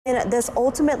And this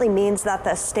ultimately means that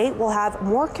the state will have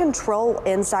more control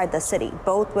inside the city,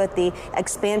 both with the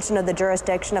expansion of the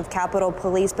jurisdiction of Capitol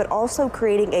Police, but also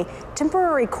creating a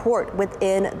temporary court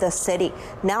within the city.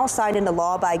 Now signed into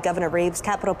law by Governor Reeves,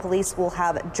 Capitol Police will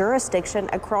have jurisdiction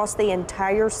across the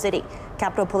entire city.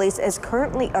 Capitol Police is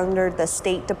currently under the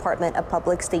State Department of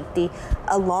Public Safety.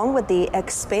 Along with the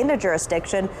expanded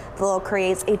jurisdiction, the law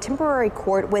creates a temporary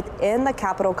court within the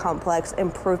Capitol Complex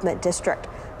Improvement District.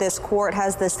 This court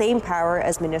has the same power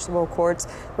as municipal courts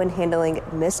when handling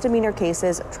misdemeanor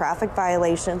cases, traffic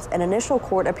violations, and initial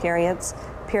court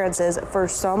appearances for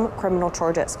some criminal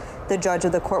charges. The judge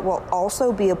of the court will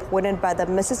also be appointed by the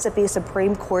Mississippi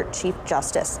Supreme Court Chief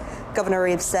Justice. Governor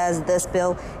Reeves says this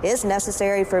bill is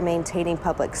necessary for maintaining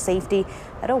public safety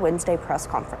at a Wednesday press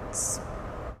conference.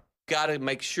 Got to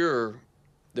make sure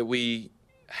that we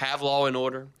have law and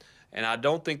order. And I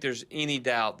don't think there's any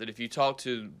doubt that if you talk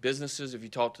to businesses, if you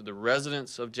talk to the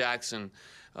residents of Jackson,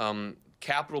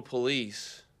 Capitol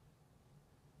Police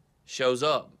shows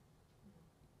up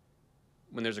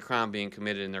when there's a crime being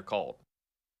committed and they're called.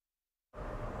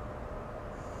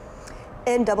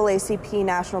 NAACP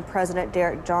National President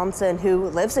Derek Johnson, who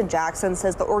lives in Jackson,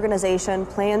 says the organization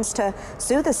plans to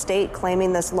sue the state,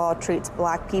 claiming this law treats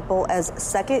black people as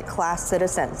second-class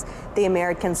citizens. The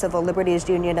American Civil Liberties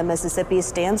Union of Mississippi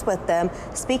stands with them,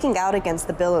 speaking out against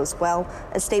the bill as well.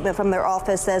 A statement from their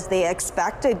office says they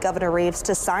expected Governor Reeves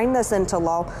to sign this into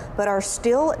law, but are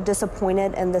still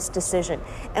disappointed in this decision.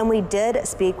 And we did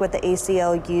speak with the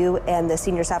ACLU, and the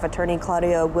senior staff attorney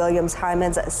Claudia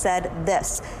Williams-Hymans said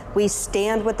this: "We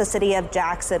stand with the city of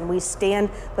Jackson. We stand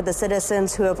with the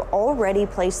citizens who have already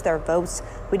placed their votes.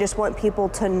 We just want people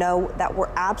to know that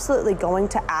we're absolutely going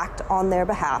to act on their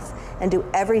behalf and do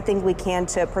everything we can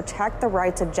to protect the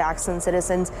rights of Jackson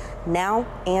citizens now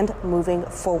and moving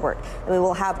forward." And we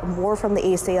will have more from the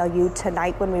ACLU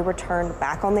tonight when we return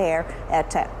back on the air at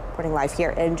 10. Reporting live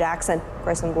here in Jackson,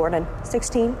 Gracelyn Gordon,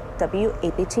 16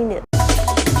 WAPT News.